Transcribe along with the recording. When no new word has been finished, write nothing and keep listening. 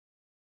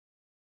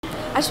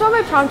I just want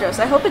my prom dress.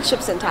 I hope it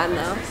ships in time,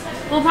 though.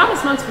 Well, prom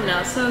is months from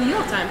now, so you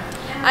have time.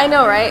 I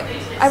know, right?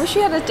 I wish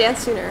we had a dance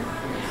sooner.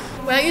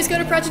 Why don't you just go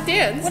to Project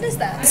Dance? What is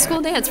that? The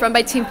school dance run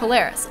by Team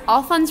Polaris.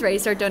 All funds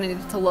raised are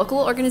donated to local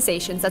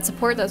organizations that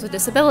support those with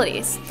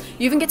disabilities.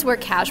 You even get to wear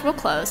casual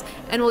clothes,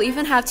 and we'll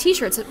even have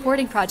t-shirts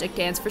supporting Project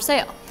Dance for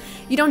sale.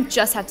 You don't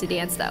just have to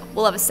dance, though.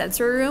 We'll have a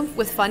sensory room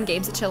with fun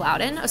games to chill out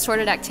in,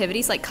 assorted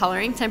activities like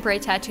coloring, temporary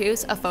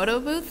tattoos, a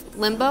photo booth,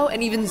 limbo,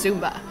 and even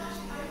Zumba.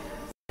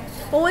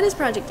 Well, when is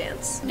Project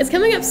Dance? It's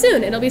coming up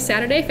soon. It'll be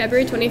Saturday,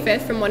 February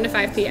 25th from 1 to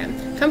 5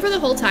 p.m. Come for the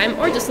whole time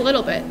or just a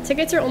little bit.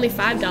 Tickets are only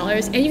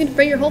 $5, and you can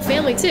bring your whole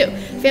family too.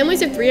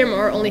 Families of 3 or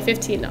more are only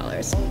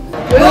 $15.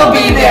 We'll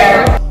be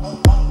there!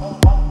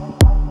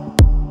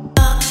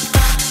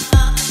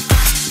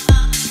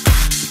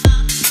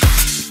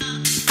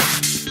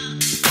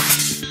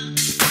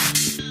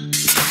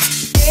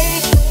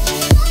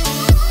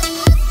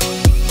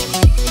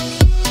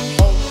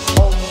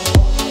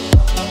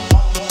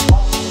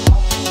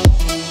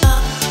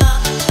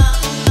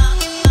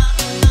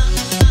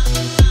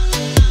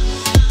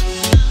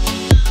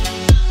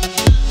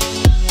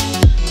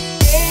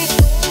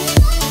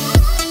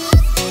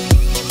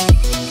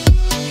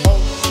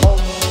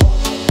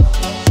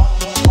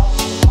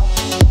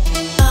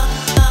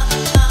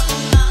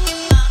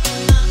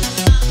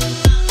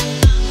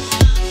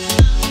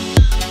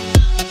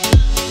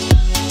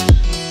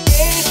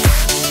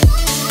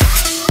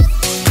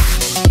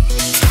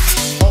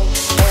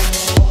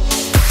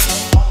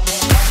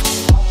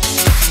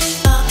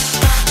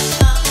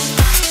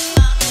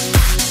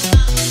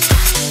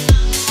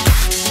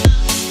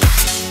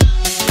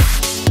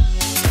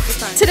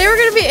 Today we're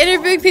going to be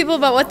interviewing people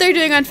about what they're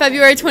doing on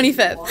February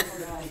 25th.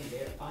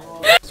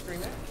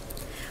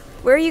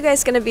 Where are you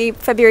guys going to be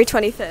February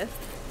 25th?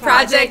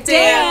 Project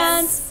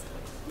Dance!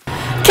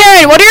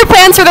 Karen, what are your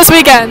plans for this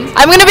weekend?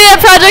 I'm going to be at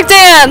Project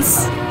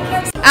Dance!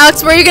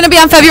 Alex, where are you going to be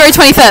on February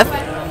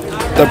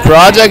 25th? The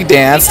Project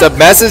Dance, the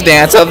bestest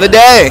dance of the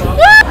day.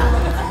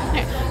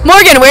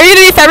 Morgan, where are you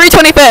going to be February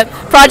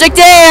 25th? Project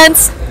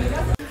Dance!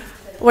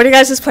 What are you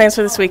guys' plans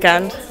for this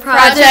weekend?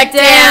 Project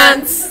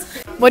Dance!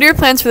 What are your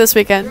plans for this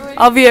weekend?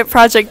 I'll be at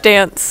Project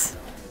Dance.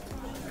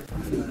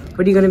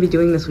 What are you going to be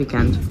doing this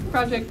weekend?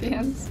 Project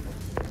Dance.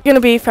 It's going to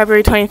be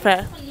February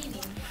 25th.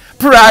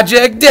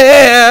 Project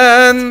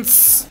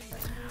Dance!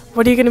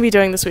 What are you going to be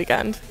doing this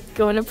weekend?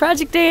 Going to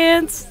Project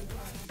Dance.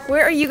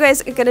 Where are you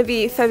guys going to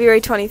be February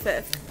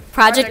 25th?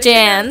 Project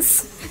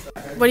Dance.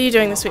 What are you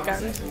doing this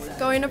weekend?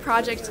 Going to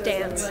Project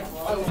Dance.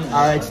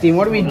 Alright, Steve,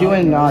 what are we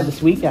doing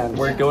this weekend?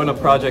 We're going to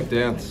Project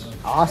Dance.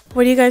 Awesome.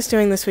 What are you guys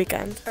doing this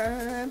weekend?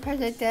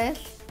 Project Dance.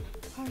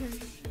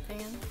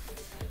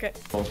 Good.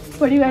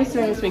 What are you guys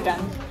doing this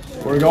weekend?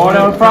 We're going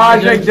to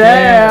Project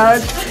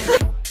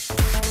Dance!